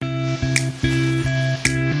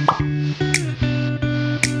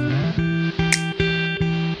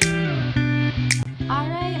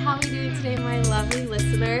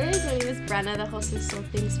to the Soul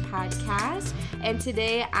Things podcast, and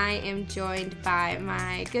today I am joined by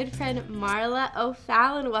my good friend Marla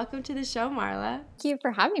O'Fallon. Welcome to the show, Marla. Thank you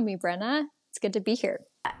for having me, Brenna. It's good to be here.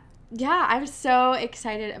 Yeah, I'm so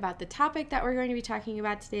excited about the topic that we're going to be talking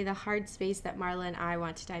about today. The hard space that Marla and I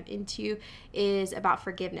want to dive into is about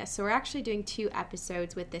forgiveness. So we're actually doing 2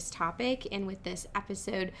 episodes with this topic, and with this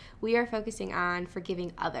episode, we are focusing on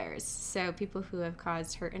forgiving others, so people who have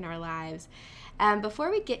caused hurt in our lives. Before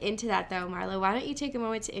we get into that, though, Marla, why don't you take a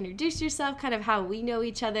moment to introduce yourself, kind of how we know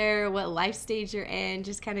each other, what life stage you're in,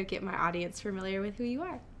 just kind of get my audience familiar with who you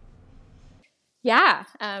are. Yeah.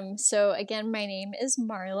 So again, my name is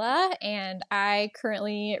Marla, and I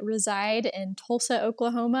currently reside in Tulsa,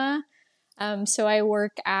 Oklahoma. So I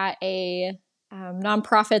work at a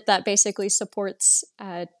nonprofit that basically supports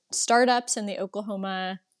startups in the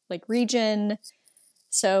Oklahoma region.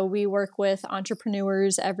 So we work with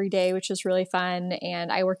entrepreneurs every day, which is really fun.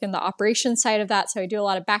 And I work in the operations side of that. So I do a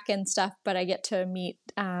lot of back end stuff, but I get to meet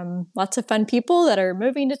lots of fun people that are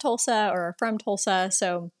moving to Tulsa or are from Tulsa.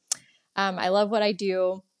 So I love what I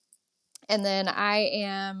do. And then I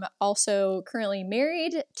am also currently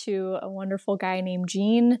married to a wonderful guy named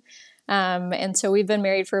Gene. And so we've been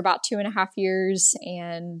married for about 2.5 years.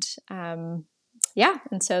 And and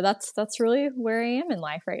so that's really where I am in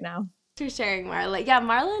life right now. Thanks for sharing, Marla. Yeah,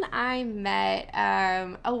 Marla and I met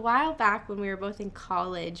a while back when we were both in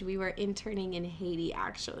college. We were interning in Haiti,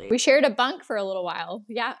 actually. We shared a bunk for a little while.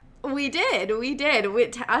 Yeah. We did.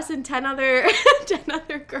 With us and 10 other 10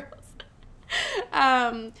 other girls.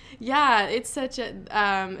 It's such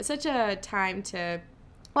a time to,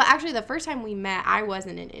 well, actually the first time we met, I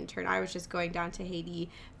wasn't an intern. I was just going down to Haiti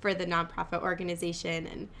for the nonprofit organization,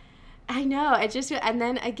 and I know and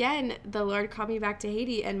then again, the Lord called me back to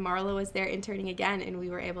Haiti, and Marla was there interning again, and we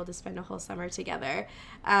were able to spend a whole summer together,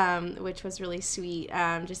 which was really sweet.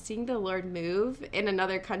 Just seeing the Lord move in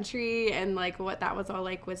another country and what that was all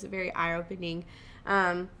like was very eye-opening.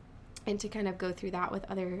 And to kind of go through that with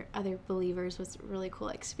other believers was a really cool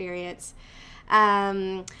experience.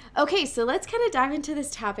 Okay, so let's kind of dive into this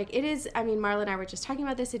topic. It is, Marla and I were just talking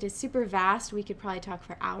about this. It is super vast. We could probably talk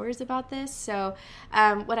for hours about this. So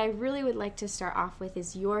what I really would like to start off with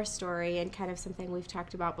is your story, and kind of something we've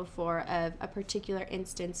talked about before, of a particular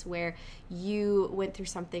instance where you went through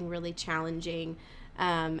something really challenging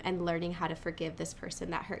and learning how to forgive this person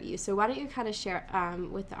that hurt you. So why don't you kind of share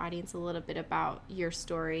with the audience a little bit about your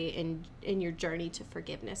story and in your journey to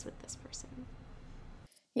forgiveness with this person?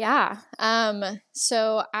 Yeah.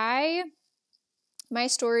 So my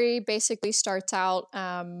story basically starts out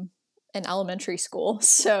in elementary school.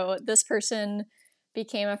 So this person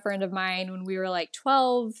became a friend of mine when we were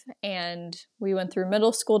 12, and we went through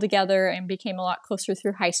middle school together and became a lot closer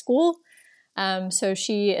through high school. So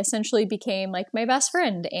she essentially became my best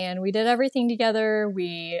friend, and we did everything together.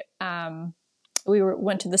 We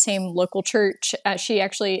went to the same local church. She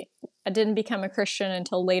actually didn't become a Christian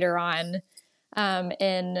until later on,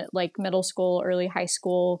 in middle school, early high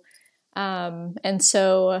school. And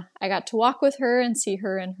so I got to walk with her and see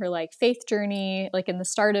her in her faith journey, in the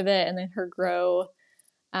start of it, and then her grow.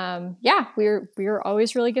 We were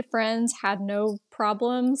always really good friends, had no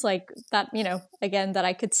problems that, again, that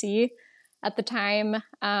I could see at the time.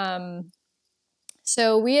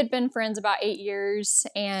 So we had been friends about 8 years,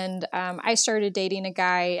 and I started dating a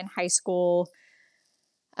guy in high school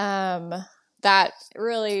that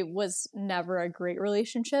really was never a great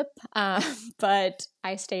relationship, but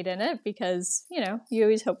I stayed in it because, you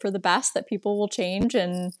always hope for the best, that people will change,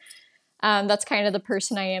 and that's kind of the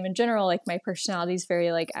person I am in general. My personality is very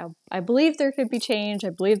I believe there could be change. I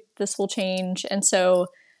believe this will change. And so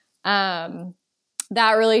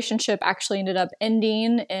that relationship actually ended up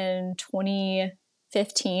ending in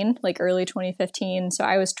 2015, early 2015. So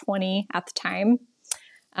I was 20 at the time.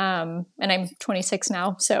 And I'm 26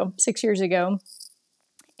 now, so 6 years ago.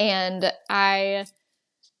 And I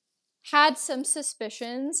had some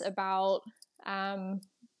suspicions about, he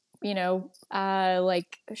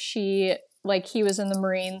was in the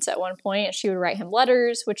Marines at one point, and she would write him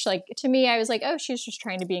letters, which to me, I was oh, she's just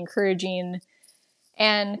trying to be encouraging.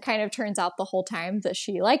 And kind of turns out the whole time that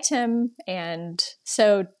she liked him. And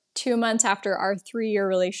so 2 months after our 3-year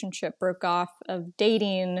relationship broke off of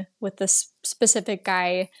dating with this specific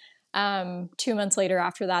guy, 2 months later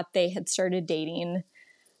after that, they had started dating.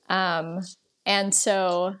 And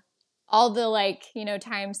so all the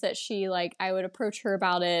times that she I would approach her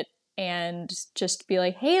about it and just be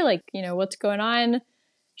hey, what's going on?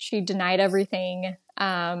 She denied everything.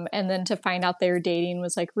 And then to find out they were dating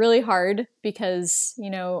was really hard because,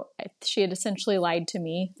 she had essentially lied to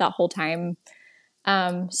me that whole time.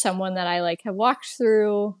 Someone that I have walked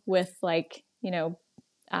through with a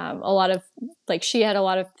lot of, like, she had a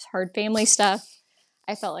lot of hard family stuff.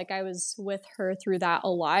 I felt like I was with her through that a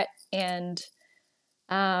lot. And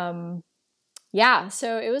yeah,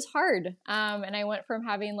 so it was hard. And I went from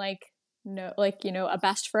having like no, like, a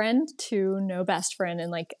best friend to no best friend in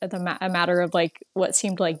like a matter of like what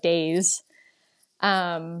seemed like days.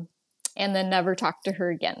 And then never talked to her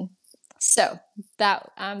again. So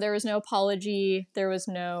that, there was no apology. There was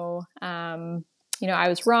no, I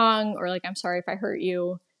was wrong, or like, I'm sorry if I hurt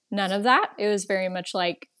you. None of that. It was very much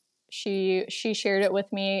like she shared it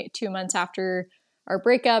with me 2 months after our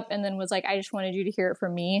breakup, and then was like, I just wanted you to hear it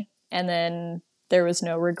from me. And then there was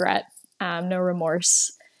no regret, no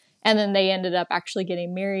remorse. And then they ended up actually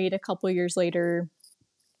getting married a couple years later.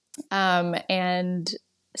 And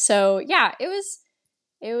so, yeah, it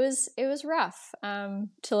was rough,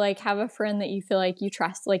 to like have a friend that you feel like you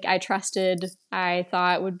trust, like I trusted, I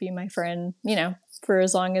thought would be my friend, for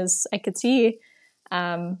as long as I could see.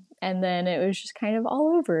 And then it was just kind of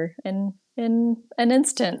all over in an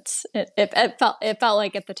instant. It felt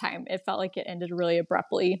like at the time, it felt like it ended really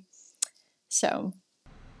abruptly. So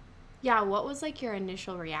Yeah, what was like your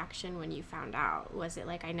initial reaction when you found out? Was it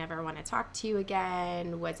like, I never want to talk to you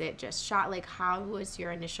again? Was it just shot? Like, how was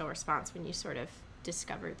your initial response when you sort of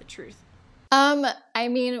discovered the truth? I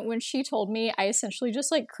mean, when she told me, I essentially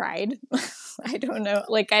just like cried. I don't know.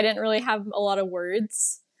 Like, I didn't really have a lot of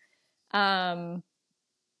words. Um,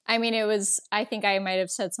 I mean, I think I might have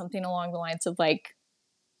said something along the lines of like,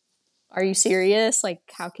 are you serious? Like,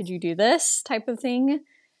 how could you do this type of thing?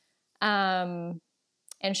 Um,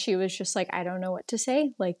 and she was just like, I don't know what to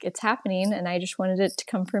say. Like, it's happening, and I just wanted it to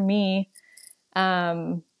come from me.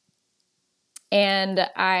 Um, and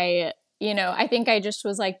I think I just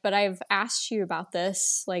was like, but I've asked you about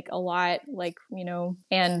this like a lot, like,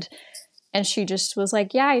 and she just was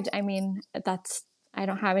like, yeah, I mean, I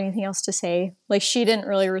don't have anything else to say. Like, she didn't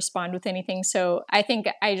really respond with anything. So I think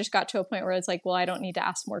I just got to a point where it's like, well, I don't need to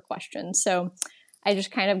ask more questions. So I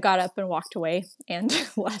just kind of got up and walked away and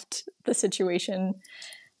left the situation.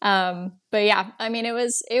 But yeah, I mean, it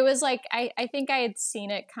was like, I think I had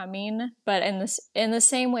seen it coming, but in the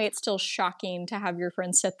same way, it's still shocking to have your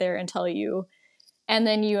friend sit there and tell you, and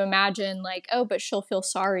then you imagine like, oh, but she'll feel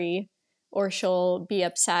sorry, or she'll be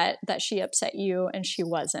upset that she upset you, and she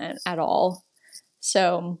wasn't at all.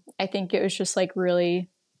 So I think it was just like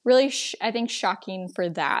really, really, I think shocking for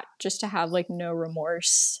that, just to have like no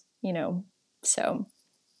remorse. So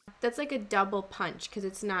That's like a double punch because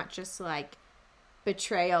it's not just like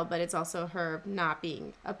betrayal, but it's also her not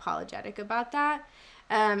being apologetic about that.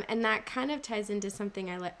 And that kind of ties into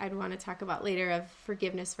something I'd want to talk about later, of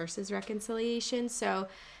forgiveness versus reconciliation. So,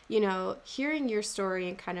 hearing your story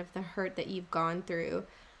and kind of the hurt that you've gone through,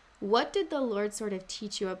 what did the Lord sort of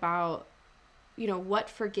teach you about, what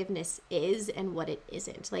forgiveness is and what it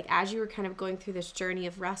isn't? Like, as you were kind of going through this journey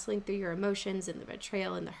of wrestling through your emotions and the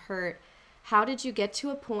betrayal and the hurt, how did you get to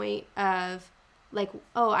a point of like,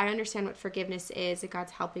 oh, I understand what forgiveness is, that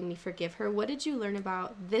God's helping me forgive her? What did you learn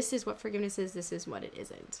about, this is what forgiveness is, this is what it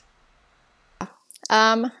isn't?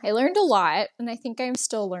 I learned a lot, and I think I'm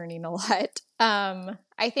still learning a lot.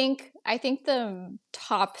 I think the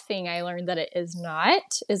top thing I learned that it is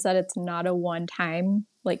that it's not a one-time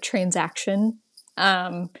like transaction.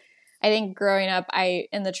 I think growing up,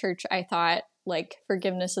 in the church, I thought like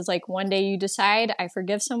forgiveness is like one day you decide I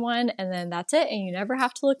forgive someone, and then that's it, and you never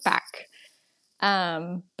have to look back.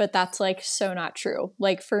 But that's like so not true.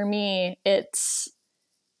 Like, for me, it's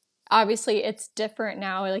different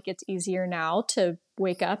now. Like, it's easier now to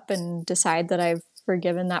wake up and decide that I've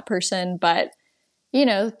forgiven that person, but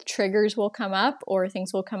triggers will come up, or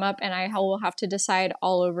things will come up, and I will have to decide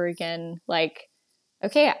all over again. Like,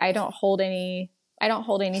 okay, I don't hold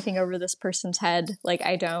anything over this person's head. Like,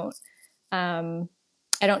 I don't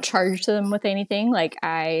charge them with anything. Like,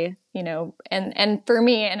 and for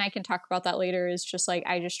me, and I can talk about that later, is just like,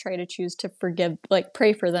 I just try to choose to forgive, like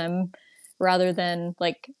pray for them, rather than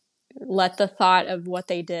like let the thought of what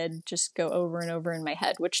they did just go over and over in my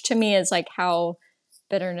head, which to me is like how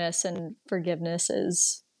bitterness and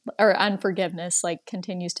forgiveness or unforgiveness like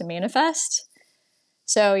continues to manifest.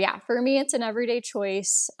 So yeah, for me, it's an everyday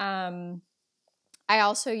choice. I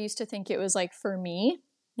also used to think it was like for me,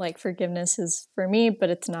 like forgiveness is for me, but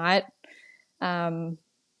it's not. Um,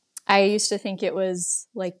 I used to think it was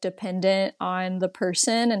like dependent on the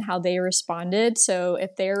person and how they responded. So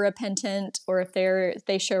if they're repentant, or if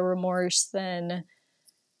they show remorse, then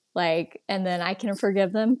and then I can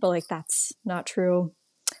forgive them. But like, that's not true.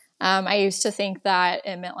 I used to think that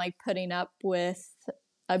it meant like putting up with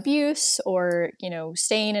abuse, or,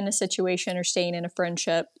 staying in a situation or staying in a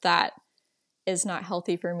friendship that is not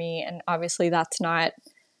healthy for me. And obviously that's not,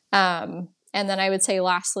 and then I would say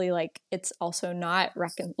lastly, like, it's also not,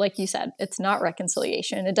 like you said, it's not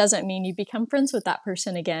reconciliation. It doesn't mean you become friends with that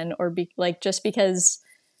person again, or like, just because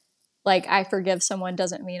like I forgive someone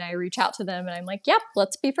doesn't mean I reach out to them and I'm like, yep,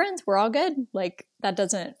 let's be friends. We're all good. Like that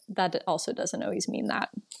also doesn't always mean that.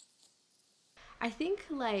 I think,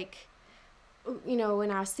 like, you know, when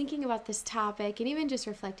I was thinking about this topic and even just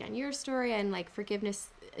reflecting on your story and like forgiveness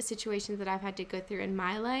situations that I've had to go through in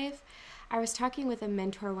my life, I was talking with a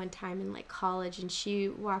mentor one time in like college, and she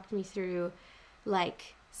walked me through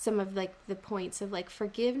like some of like the points of like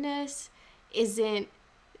forgiveness isn't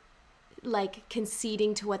like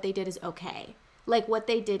conceding to what they did is okay. Like what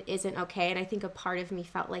they did isn't okay. And I think a part of me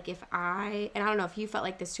felt like and I don't know if you felt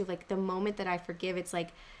like this too, like the moment that I forgive, it's like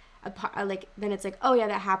like then it's like, oh yeah,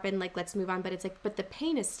 that happened, like let's move on. But it's like, but the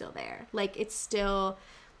pain is still there, like it's still.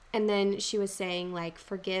 And then she was saying like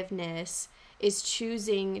forgiveness is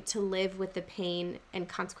choosing to live with the pain and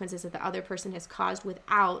consequences that the other person has caused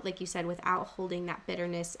without, like you said, without holding that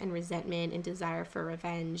bitterness and resentment and desire for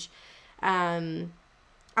revenge.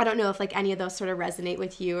 I don't know if like any of those sort of resonate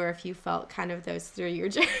with you, or if you felt kind of those through your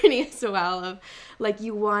journey as well, of like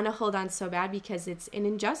you want to hold on so bad because it's an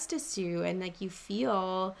injustice to you, and like you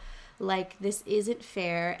feel like this isn't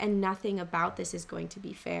fair and nothing about this is going to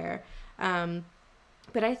be fair.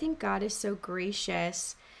 But I think God is so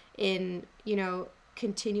gracious in, you know,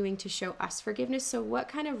 continuing to show us forgiveness. So what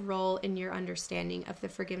kind of role in your understanding of the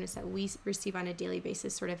forgiveness that we receive on a daily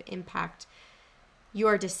basis sort of impact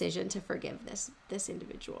your decision to forgive this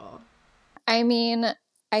individual? I mean,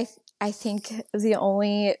 I think the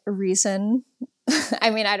only reason, I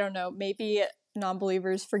mean, I don't know, maybe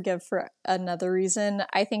non-believers forgive for another reason.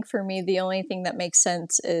 I think for me, the only thing that makes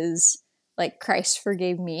sense is like Christ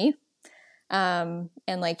forgave me. And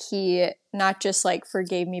like he not just like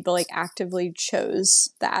forgave me, but like actively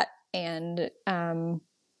chose that. And I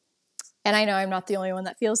know I'm not the only one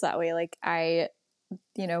that feels that way. Like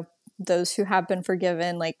you know, those who have been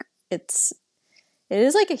forgiven, like it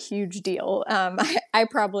is like a huge deal. I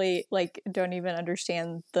probably like don't even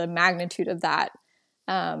understand the magnitude of that.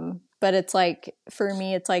 But it's like, for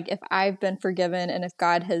me, it's like if I've been forgiven and if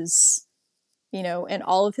God has, you know, in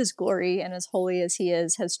all of his glory and as holy as he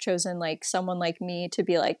is, has chosen like someone like me to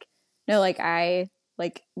be like, no, like I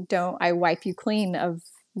wipe you clean of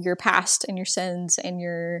your past and your sins and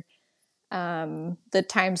your, the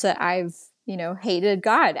times that I've, you know, hated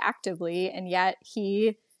God actively. And yet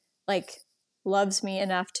he like loves me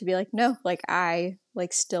enough to be like, no, like I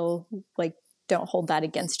like still like don't hold that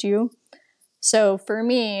against you. So for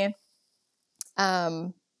me,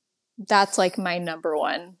 that's like my number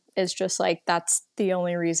one, is just like that's the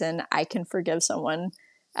only reason I can forgive someone.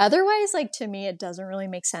 Otherwise, like to me, it doesn't really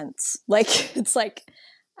make sense. Like it's like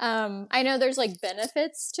I know there's like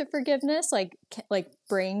benefits to forgiveness, like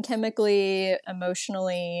brain chemically,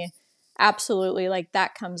 emotionally, absolutely, like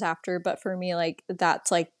that comes after. But for me, like that's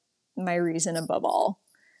like my reason above all.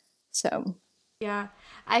 So Yeah,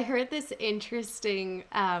 I heard this interesting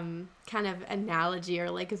kind of analogy or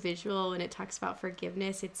like a visual when it talks about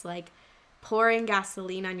forgiveness. It's like pouring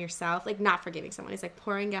gasoline on yourself, like not forgiving someone. It's like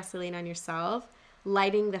pouring gasoline on yourself,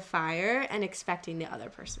 lighting the fire, and expecting the other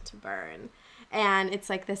person to burn. And it's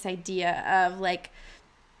like this idea of like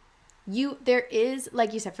there is,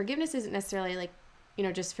 like you said, forgiveness isn't necessarily like, you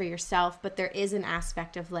know, just for yourself, but there is an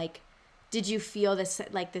aspect of like, did you feel this,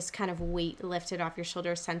 like this kind of weight lifted off your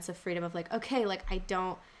shoulders, sense of freedom of like, okay, like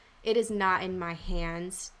it is not in my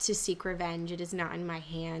hands to seek revenge. It is not in my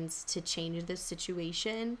hands to change this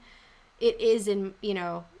situation. It is in, you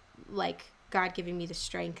know, like God giving me the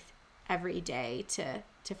strength every day to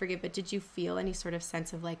forgive. But did you feel any sort of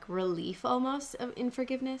sense of like relief almost in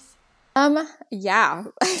forgiveness? yeah,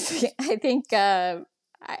 I think, I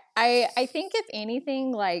think if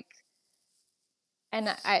anything, like, and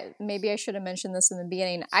maybe I should have mentioned this in the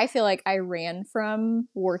beginning. I feel like I ran from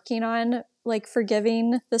working on like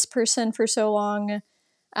forgiving this person for so long.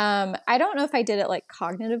 I don't know if I did it like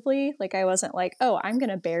cognitively. Like I wasn't like, oh, I'm going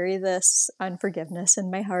to bury this unforgiveness in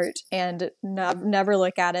my heart and never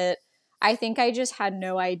look at it. I think I just had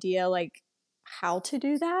no idea like how to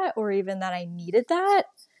do that, or even that I needed that.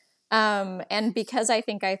 And because I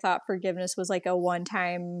think I thought forgiveness was like a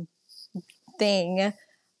one-time thing,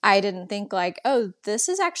 I didn't think like, oh, this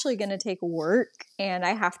is actually going to take work and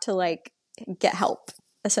I have to like get help,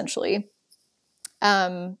 essentially.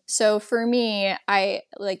 So for me, I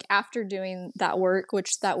like after doing that work,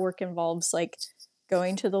 which that work involves like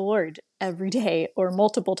going to the Lord every day or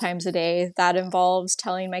multiple times a day, that involves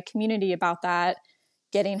telling my community about that,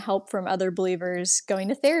 getting help from other believers, going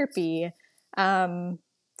to therapy.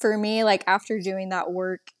 for me, like after doing that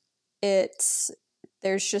work, there's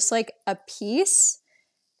just like a peace,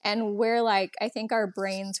 and where like I think our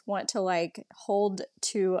brains want to like hold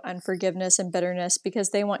to unforgiveness and bitterness because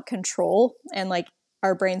they want control, and like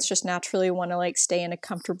our brains just naturally want to like stay in a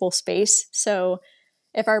comfortable space. So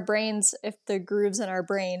if the grooves in our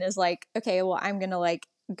brain is like, okay, well, I'm going to like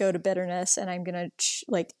go to bitterness and I'm going to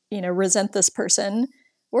like, resent this person,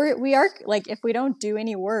 we are like, if we don't do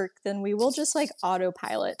any work, then we will just like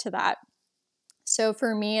autopilot to that. So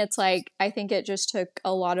for me, it's like, I think it just took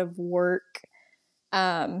a lot of work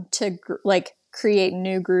to like create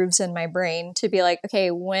new grooves in my brain to be like, okay,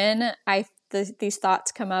 when these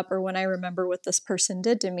thoughts come up or when I remember what this person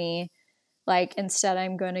did to me, like instead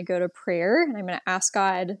I'm going to go to prayer and I'm going to ask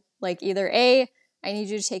God, like either A, I need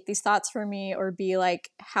you to take these thoughts from me, or B, like,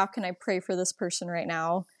 how can I pray for this person right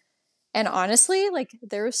now? And honestly, like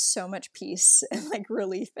there was so much peace and like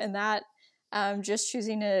relief in that. Just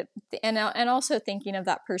choosing to, and also thinking of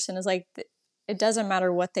that person as like, it doesn't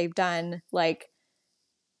matter what they've done. Like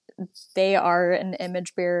they are an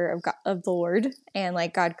image bearer of God, of the Lord, and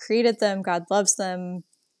like God created them, God loves them.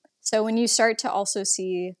 So when you start to also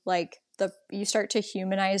see like you start to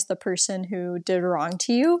humanize the person who did wrong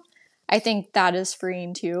to you, I think that is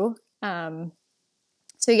freeing too.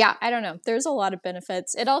 So yeah, I don't know. There's a lot of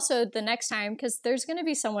benefits. It also, the next time, because there's going to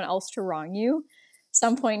be someone else to wrong you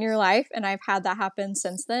some point in your life. And I've had that happen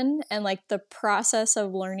since then. And like the process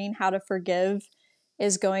of learning how to forgive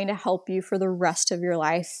is going to help you for the rest of your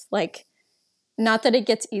life. Like, not that it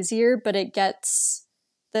gets easier, but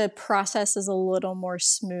the process is a little more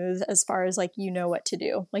smooth as far as like, what to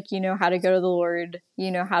do. Like, how to go to the Lord,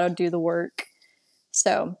 how to do the work.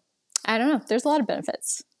 So I don't know. There's a lot of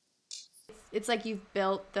benefits. It's like you've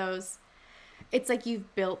built those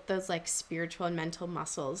like spiritual and mental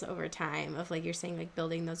muscles over time of like you're saying, like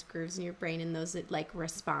building those grooves in your brain and those like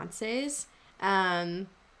responses. I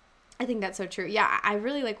think that's so true. Yeah, I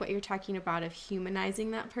really like what you're talking about of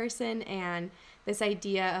humanizing that person and this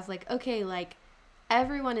idea of like, okay, like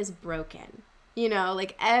everyone is broken.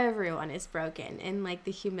 Like everyone is broken, and like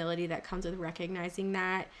the humility that comes with recognizing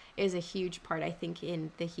that is a huge part, I think,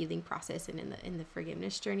 in the healing process and in the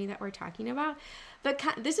forgiveness journey that we're talking about. But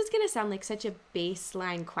this is going to sound like such a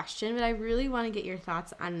baseline question, but I really want to get your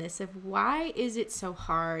thoughts on this of why is it so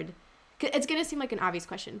hard? It's going to seem like an obvious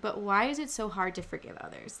question, but why is it so hard to forgive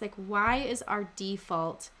others? Like, why is our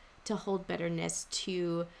default to hold bitterness,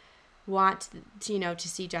 to want to, to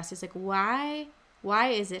see justice? Like, why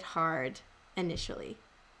is it hard initially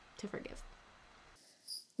to forgive?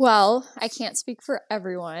 Well, I can't speak for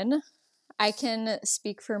everyone. I can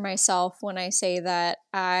speak for myself when I say that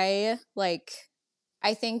I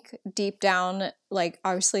think deep down, like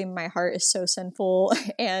obviously my heart is so sinful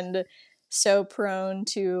and so prone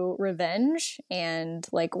to revenge and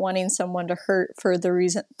like wanting someone to hurt for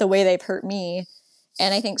the way they've hurt me.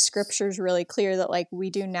 And I think scripture is really clear that like we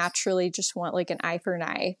do naturally just want like an eye for an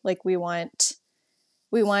eye. Like we want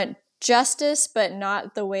justice, but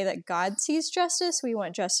not the way that God sees justice. We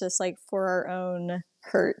want justice like for our own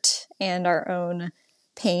hurt and our own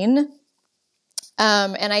pain.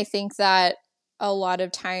 And I think that a lot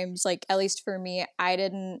of times, like at least for me, I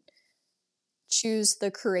didn't choose the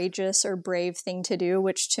courageous or brave thing to do,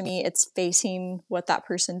 which to me, it's facing what that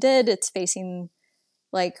person did. It's facing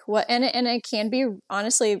like what, and it can be,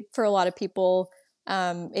 honestly, for a lot of people,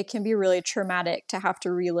 it can be really traumatic to have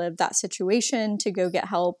to relive that situation to go get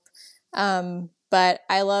help. But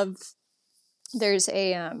there's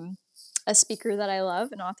a speaker that I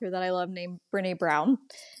love, an author that I love named Brene Brown,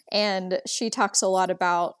 and she talks a lot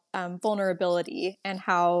about vulnerability and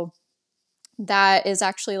how that is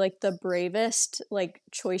actually like the bravest like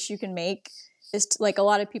choice you can make. Like a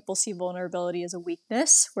lot of people see vulnerability as a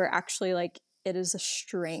weakness, where actually like it is a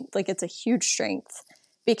strength. Like it's a huge strength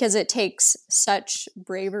because it takes such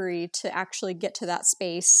bravery to actually get to that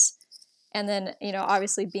space. And then,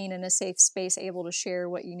 obviously being in a safe space, able to share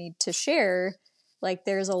what you need to share, like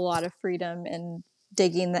there's a lot of freedom in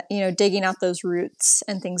digging out those roots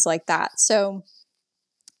and things like that. So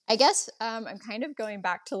I guess I'm kind of going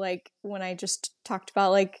back to like when I just talked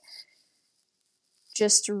about like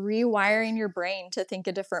just rewiring your brain to think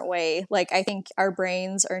a different way. Like I think our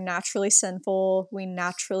brains are naturally sinful. We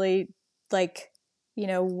naturally like,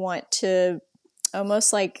 want to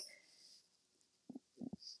almost like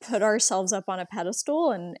put ourselves up on a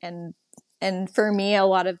pedestal, and for me a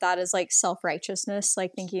lot of that is like self-righteousness,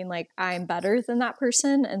 like thinking like I'm better than that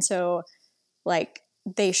person, and so like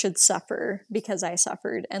they should suffer because I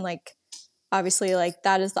suffered. And like obviously like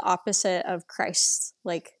that is the opposite of Christ's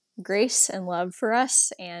like grace and love for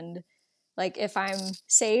us. And Like if I'm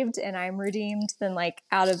saved and I'm redeemed, then like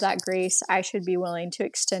out of that grace, I should be willing to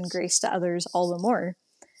extend grace to others all the more.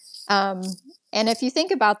 Um, and if you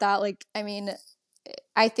think about that, like, I mean,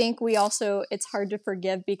 I think we also, it's hard to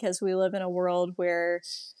forgive because we live in a world where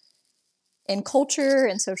in culture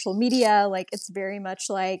and social media, like it's very much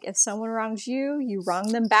like if someone wrongs you, you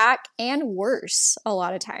wrong them back and worse a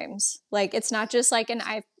lot of times. Like it's not just like an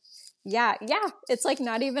eye. Yeah. It's like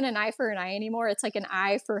not even an eye for an eye anymore. It's like an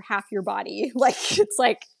eye for half your body. Like it's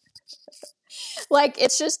like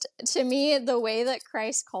it's just to me the way that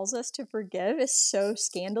Christ calls us to forgive is so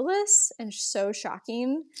scandalous and so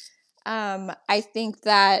shocking. I think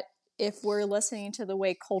that if we're listening to the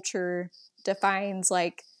way culture defines,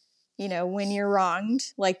 like, you know, when you're wronged,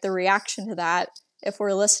 like the reaction to that, if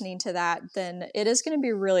we're listening to that, then it is going to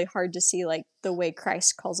be really hard to see like the way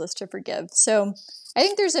Christ calls us to forgive. So I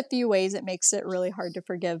think there's a few ways it makes it really hard to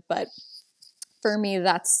forgive, but for me,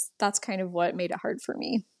 that's kind of what made it hard for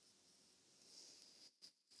me.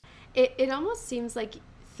 It almost seems like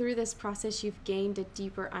through this process you've gained a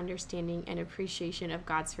deeper understanding and appreciation of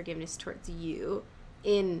God's forgiveness towards you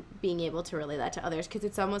in being able to relay that to others, because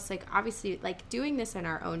it's almost like obviously like doing this in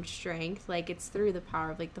our own strength, like it's through the power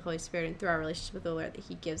of like the Holy Spirit and through our relationship with the Lord that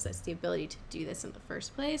he gives us the ability to do this in the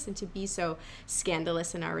first place and to be so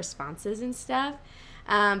scandalous in our responses and stuff,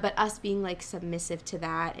 but us being like submissive to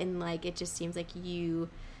that, and like it just seems like you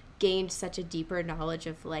gained such a deeper knowledge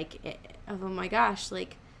of like of, oh my gosh,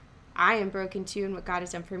 like I am broken too, and what God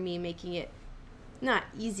has done for me, making it not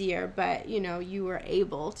easier, but you know, you were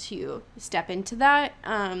able to step into that.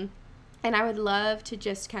 And I would love to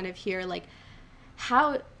just kind of hear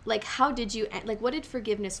how did you, like, what did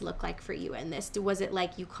forgiveness look like for you in this? Was it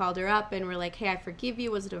like you called her up and were like, hey, I forgive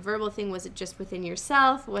you? Was it a verbal thing? Was it just within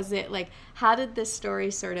yourself? Was it like, how did this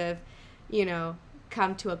story sort of, you know,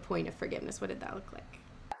 come to a point of forgiveness? What did that look like?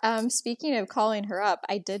 Speaking of calling her up,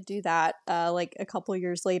 I did do that like a couple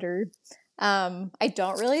years later. I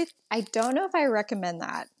don't know if I recommend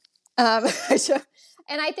that. And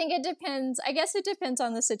I think it depends. I guess it depends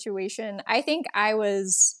on the situation. I think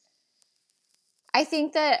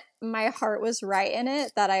that my heart was right in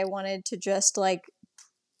it, that I wanted to just like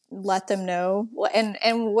let them know.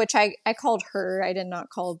 And which I called her. I did not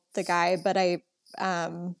call the guy, but I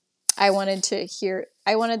wanted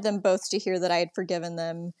them both to hear that I had forgiven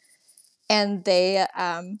them, and they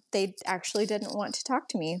actually didn't want to talk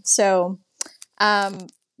to me. So,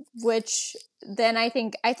 which then I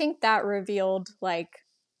think that revealed like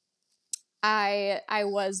I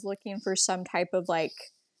was looking for some type of like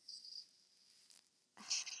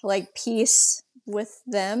peace with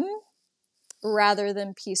them rather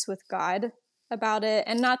than peace with God about it.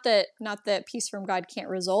 And not that peace from God can't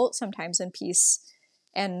result sometimes in peace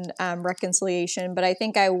and reconciliation, but I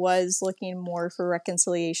think I was looking more for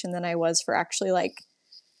reconciliation than I was for actually like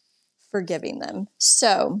forgiving them.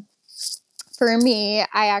 So for me,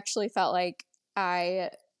 I actually felt like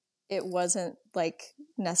it wasn't like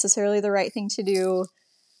necessarily the right thing to do.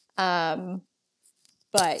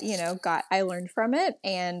 But you know, I learned from it,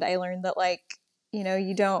 and I learned that like, you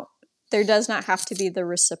know, there does not have to be the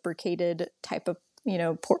reciprocated type of, you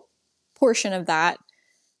know, portion of that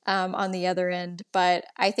on the other end. But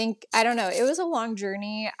I think, I don't know, it was a long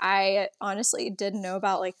journey. I honestly didn't know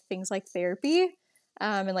about like things like therapy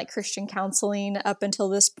and like Christian counseling up until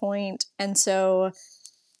this point. And so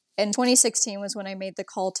in 2016 was when I made the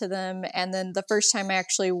call to them. And then the first time I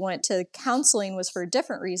actually went to counseling was for a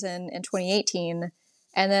different reason in 2018.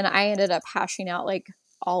 And then I ended up hashing out like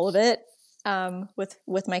all of it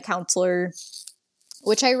with my counselor,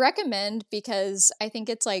 which I recommend because I think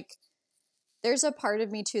it's like, there's a part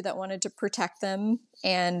of me too that wanted to protect them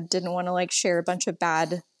and didn't want to like share a bunch of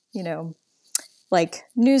bad, you know, like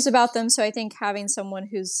news about them. So I think having someone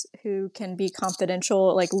who can be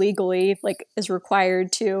confidential, like legally, like is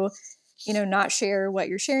required to, you know, not share what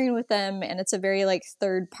you're sharing with them. And it's a very like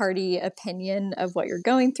third party opinion of what you're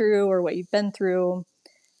going through or what you've been through.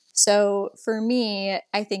 So for me,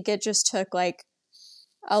 I think it just took like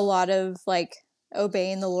a lot of like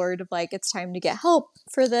obeying the Lord of like, it's time to get help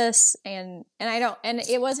for this. And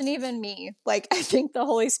it wasn't even me. Like, I think the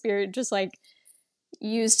Holy Spirit just like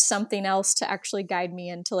used something else to actually guide me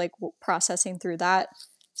into like processing through that.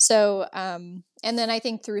 So, and then I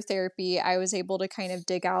think through therapy, I was able to kind of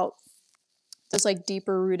dig out those like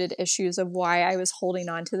deeper rooted issues of why I was holding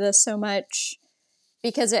on to this so much,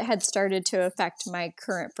 because it had started to affect my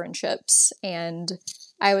current friendships, and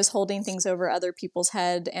I was holding things over other people's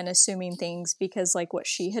head and assuming things because like what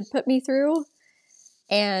she had put me through.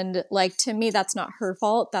 And like, to me, that's not her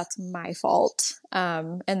fault. That's my fault.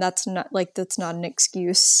 And that's not an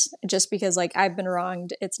excuse. Just because like I've been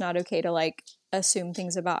wronged, it's not okay to like assume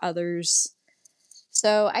things about others.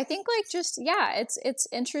 So I think like just, yeah, it's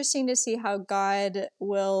interesting to see how God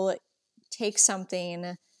will take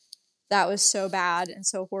something that was so bad and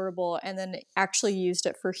so horrible and then actually used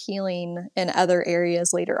it for healing in other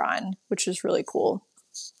areas later on, which is really cool.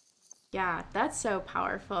 Yeah, that's so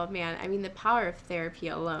powerful, man. I mean, the power of therapy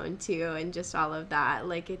alone, too, and just all of that.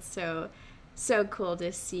 Like, it's so cool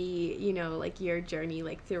to see, like your journey,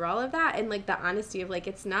 like through all of that and like the honesty of like,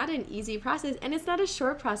 it's not an easy process and it's not a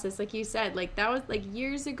short process. Like you said, like that was like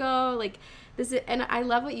years ago, like this is, and I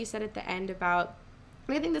love what you said at the end about,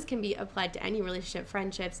 I think this can be applied to any relationship,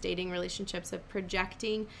 friendships, dating relationships, of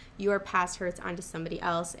projecting your past hurts onto somebody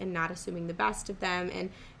else and not assuming the best of them, and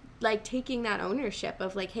like taking that ownership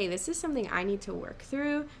of like, hey, this is something I need to work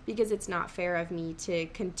through because it's not fair of me to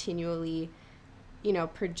continually,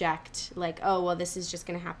 project like, oh, well, this is just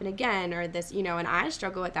going to happen again, or this, and I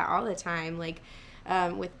struggle with that all the time, like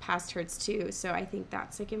with past hurts too. So I think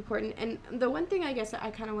that's like important. And the one thing I guess that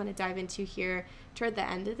I kind of want to dive into here toward the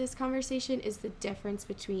end of this conversation is the difference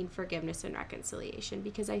between forgiveness and reconciliation,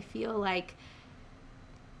 because I feel like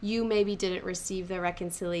you maybe didn't receive the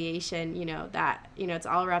reconciliation, that, it's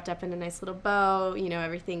all wrapped up in a nice little bow,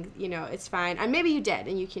 everything, it's fine. And maybe you did,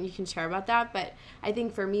 and you can share about that. But I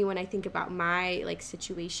think for me, when I think about my like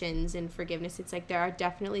situations and forgiveness, it's like there are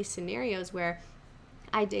definitely scenarios where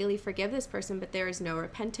I daily forgive this person, but there is no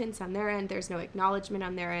repentance on their end. There's no acknowledgement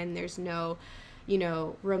on their end. There's no,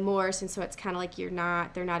 remorse. And so it's kind of like they're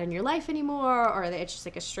not in your life anymore, or it's just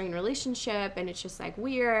like a strained relationship and it's just like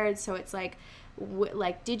weird. So it's like,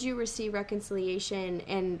 did you receive reconciliation,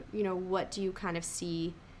 and what do you kind of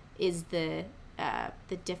see is the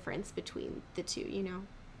difference between the two?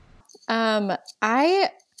 I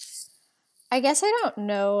guess I don't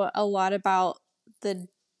know a lot about the,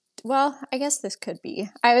 well, I guess this could be.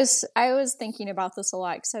 I was thinking about this a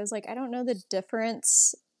lot because I was like, I don't know the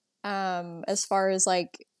difference as far as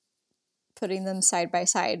like putting them side by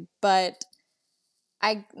side, but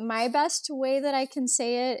my best way that I can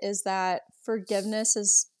say it is that forgiveness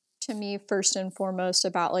is, to me, first and foremost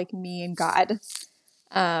about like me and God.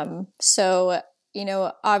 So,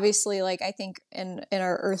 obviously, like I think in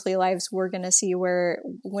our earthly lives, we're going to see where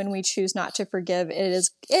when we choose not to forgive,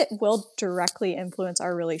 it will directly influence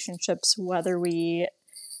our relationships, whether we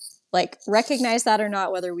like recognize that or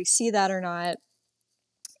not, whether we see that or not.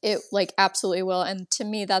 It like absolutely will. And to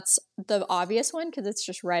me, that's the obvious one because it's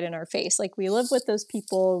just right in our face. Like we live with those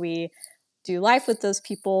people, we do life with those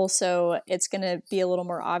people. So it's going to be a little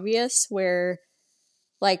more obvious, where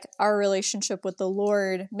like our relationship with the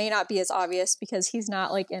Lord may not be as obvious because he's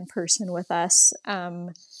not like in person with us.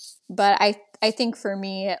 But I think for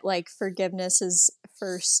me, like forgiveness is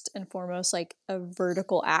first and foremost like a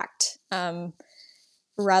vertical act,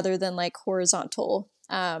 rather than like horizontal.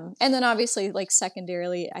 And then obviously like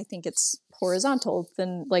secondarily, I think it's horizontal,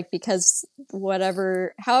 then like, because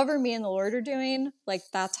however me and the Lord are doing, like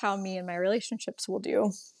that's how me and my relationships will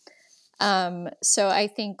do. So I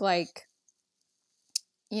think like,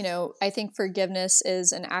 I think forgiveness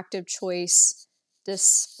is an active choice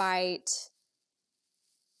despite,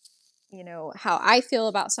 how I feel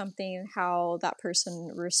about something, how that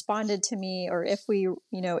person responded to me, or if we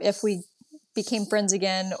became friends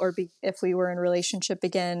again, or if we were in a relationship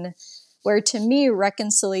again. Where to me,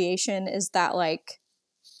 reconciliation is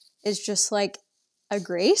just like a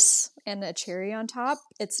grace and a cherry on top.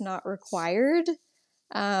 It's not required.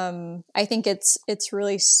 I think it's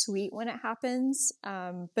really sweet when it happens,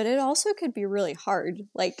 but it also could be really hard.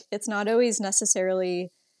 Like it's not always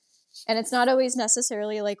necessarily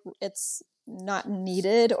like it's not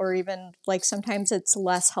needed, or even like sometimes it's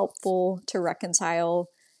less helpful to reconcile.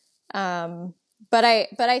 But I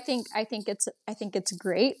think it's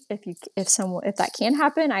great if that can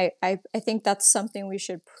happen. I think that's something we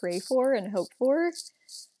should pray for and hope for.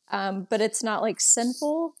 But it's not like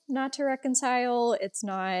sinful not to reconcile. It's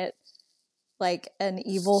not like an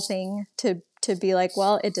evil thing to be like,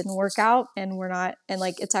 well, it didn't work out and we're not, and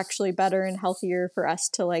like it's actually better and healthier for us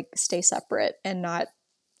to like stay separate and not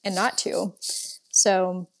to.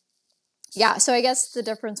 So yeah, so I guess the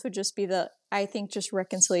difference would just be that I think just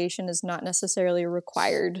reconciliation is not necessarily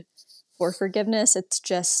required for forgiveness. It's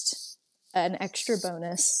just an extra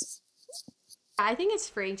bonus. I think it's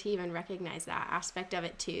freeing to even recognize that aspect of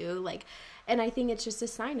it too. Like, and I think it's just a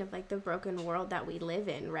sign of like the broken world that we live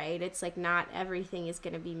in, right? It's like not everything is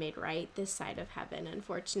going to be made right this side of heaven,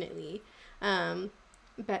 unfortunately.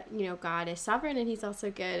 but God is sovereign and he's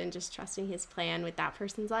also good, and just trusting his plan with that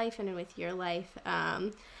person's life and with your life.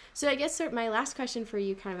 So I guess my last question for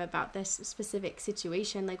you kind of about this specific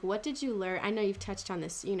situation, like what did you learn? I know you've touched on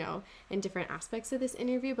this, in different aspects of this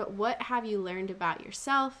interview, but what have you learned about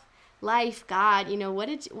yourself, life, God?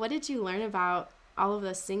 What did you learn about all of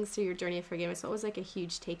those things through your journey of forgiveness? What was like a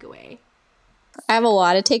huge takeaway? I have a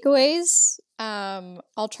lot of takeaways.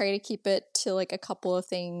 I'll try to keep it to like a couple of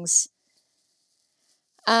things.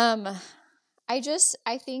 I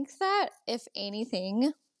think that if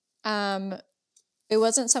anything, it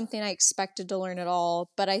wasn't something I expected to learn at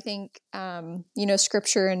all, but I think,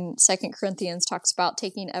 scripture in 2 Corinthians talks about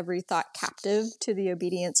taking every thought captive to the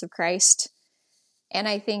obedience of Christ. And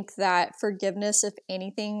I think that forgiveness, if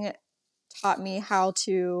anything, taught me how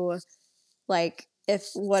to,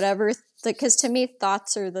 because to me,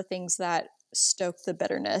 thoughts are the things that stoke the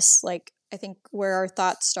bitterness. Like, I think where our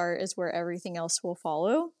thoughts start is where everything else will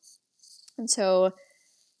follow. And so,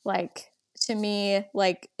 to me,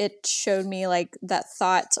 it showed me, that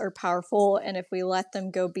thoughts are powerful. And if we let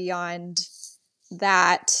them go beyond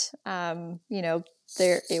that,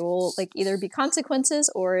 it will, either be consequences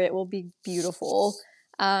or it will be beautiful.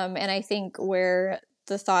 And I think where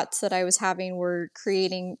the thoughts that I was having were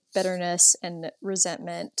creating bitterness and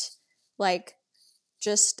resentment,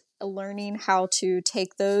 just learning how to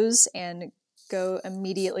take those and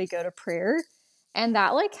immediately go to prayer. And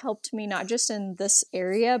that helped me not just in this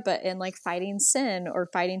area, but in fighting sin or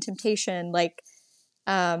fighting temptation,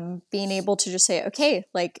 being able to just say, okay,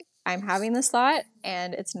 I'm having this thought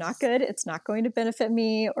and it's not good. It's not going to benefit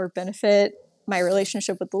me or benefit my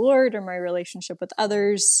relationship with the Lord or my relationship with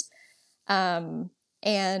others. And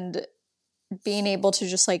being able to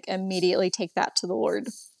just immediately take that to the Lord.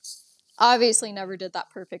 Obviously never did that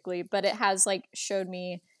perfectly, but it has showed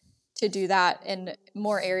me to do that in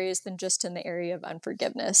more areas than just in the area of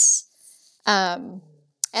unforgiveness. And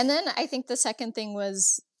then I think the second thing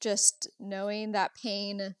was just knowing that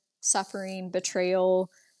pain, suffering, betrayal,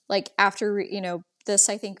 after, this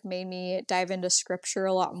I think made me dive into scripture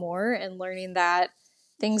a lot more, and learning that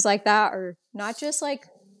things like that are not just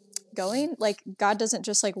God doesn't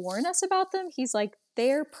just warn us about them. He's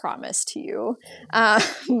they're promised to you.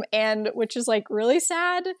 And which is really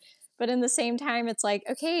sad. But in the same time, it's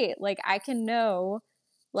okay, I can know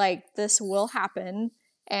this will happen.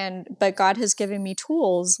 But God has given me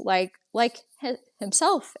tools like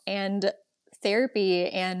himself and therapy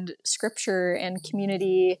and scripture and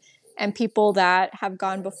community and people that have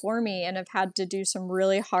gone before me and have had to do some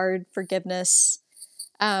really hard forgiveness.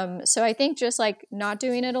 So I think just not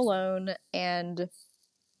doing it alone and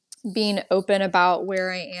being open about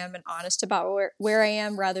where I am and honest about where I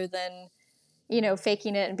am, rather than,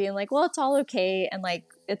 faking it and being well, it's all okay. And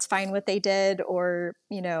it's fine what they did, or,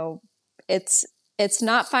 it's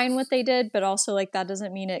not fine what they did, but also that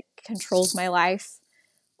doesn't mean it controls my life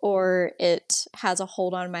or it has a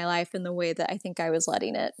hold on my life in the way that I think I was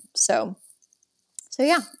letting it. So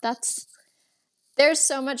yeah, there's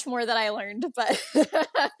so much more that I learned, but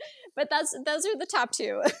but those are the top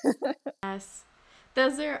two. Yes.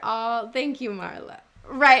 Those are all. Thank you, Marla.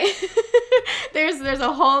 Right. There's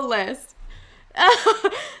a whole list.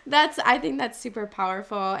 I think that's super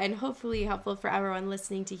powerful, and hopefully helpful for everyone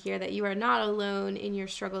listening to hear that you are not alone in your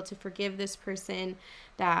struggle to forgive this person,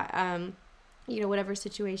 that whatever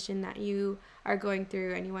situation that you are going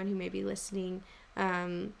through, anyone who may be listening,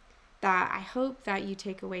 that I hope that you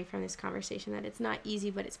take away from this conversation that it's not easy,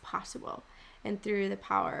 but it's possible. And through the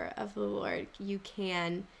power of the Lord, you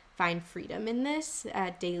can find freedom in this,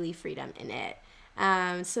 daily freedom in it.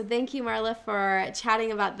 So thank you, Marla, for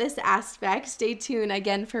chatting about this aspect. Stay tuned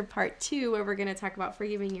again for part 2, where we're going to talk about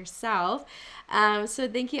forgiving yourself. So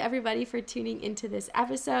thank you, everybody, for tuning into this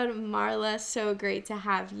episode. Marla, so great to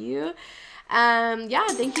have you.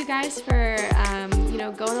 Thank you guys for,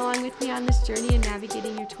 going along with me on this journey and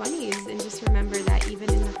navigating your 20s. And just remember that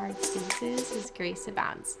even in the hard spaces, His grace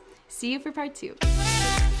abounds. See you for part 2.